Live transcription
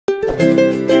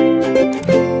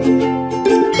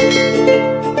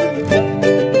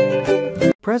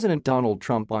President Donald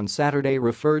Trump on Saturday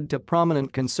referred to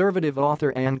prominent conservative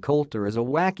author Ann Coulter as a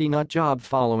wacky nut job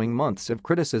following months of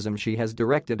criticism she has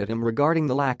directed at him regarding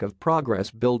the lack of progress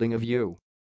building of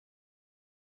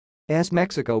U.S.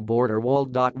 Mexico border wall.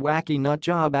 Wacky nut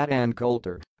job at Ann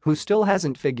Coulter, who still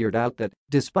hasn't figured out that,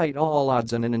 despite all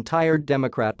odds and an entire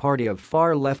Democrat Party of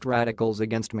far-left radicals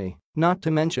against me, not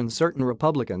to mention certain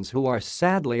Republicans who are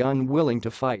sadly unwilling to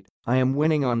fight, I am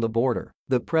winning on the border,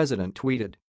 the president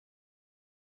tweeted.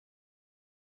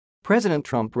 President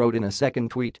Trump wrote in a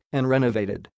second tweet and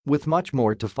renovated, with much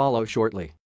more to follow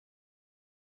shortly.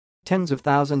 Tens of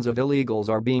thousands of illegals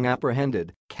are being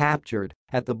apprehended, captured,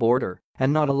 at the border,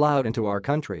 and not allowed into our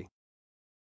country.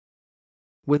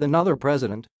 With another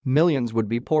president, millions would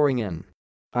be pouring in.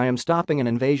 I am stopping an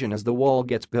invasion as the wall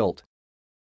gets built.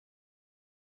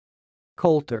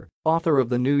 Coulter, author of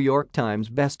the New York Times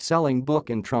best-selling book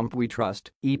In Trump We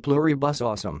Trust, E Pluribus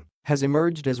Awesome, has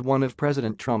emerged as one of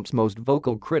President Trump's most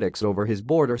vocal critics over his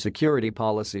border security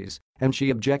policies, and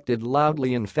she objected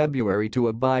loudly in February to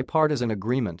a bipartisan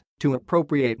agreement to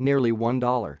appropriate nearly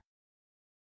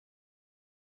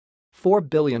 $1.4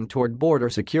 billion toward border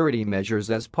security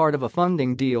measures as part of a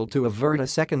funding deal to avert a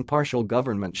second partial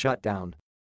government shutdown.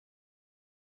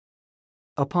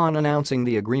 Upon announcing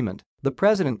the agreement, the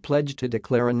president pledged to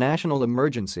declare a national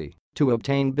emergency to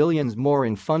obtain billions more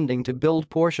in funding to build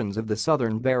portions of the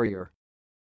southern barrier.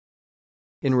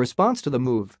 In response to the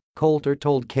move, Coulter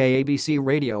told KABC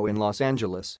Radio in Los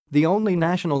Angeles, "The only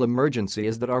national emergency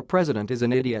is that our president is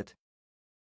an idiot.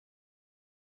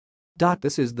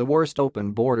 This is the worst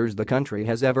open borders the country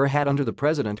has ever had under the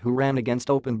president who ran against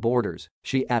open borders,"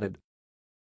 she added.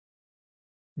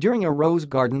 During a Rose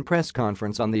Garden press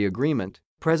conference on the agreement,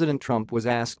 President Trump was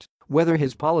asked whether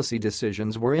his policy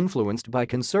decisions were influenced by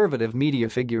conservative media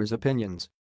figures' opinions.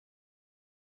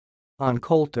 On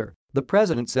Coulter, the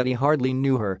president said he hardly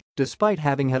knew her, despite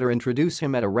having had her introduce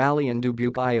him at a rally in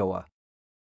Dubuque, Iowa.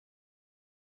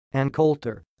 Ann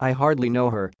Coulter, I hardly know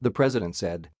her, the president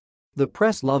said. The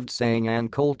press loved saying Ann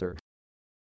Coulter.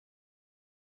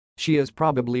 She is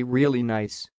probably really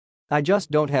nice. I just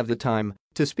don't have the time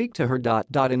to speak to her.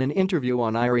 In an interview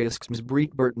on IRISC's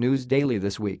Breitbart News Daily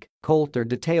this week, Coulter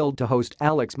detailed to host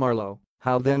Alex Marlow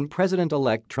how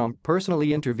then-President-elect Trump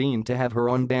personally intervened to have her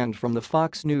unbanned from the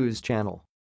Fox News channel.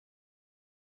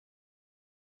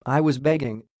 I was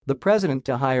begging the president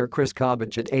to hire Chris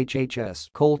Kobach at HHS,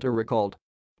 Coulter recalled.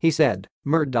 He said,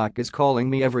 Murdoch is calling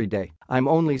me every day. I'm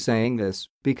only saying this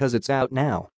because it's out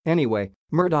now. Anyway,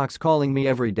 Murdoch's calling me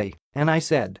every day. And I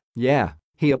said, yeah,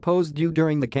 he opposed you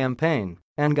during the campaign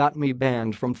and got me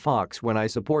banned from Fox when I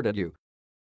supported you.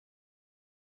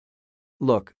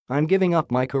 Look, I'm giving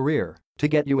up my career to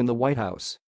get you in the White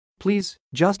House. Please,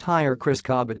 just hire Chris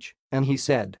Kobach. And he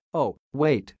said, oh,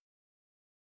 wait.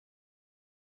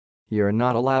 You're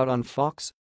not allowed on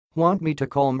Fox? Want me to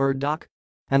call Murdoch?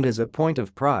 And as a point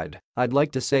of pride, I'd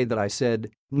like to say that I said,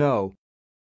 no.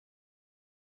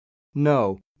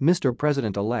 No, Mr.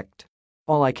 President-elect.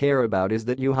 All I care about is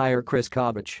that you hire Chris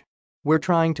Kobach. We're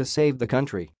trying to save the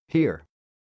country here.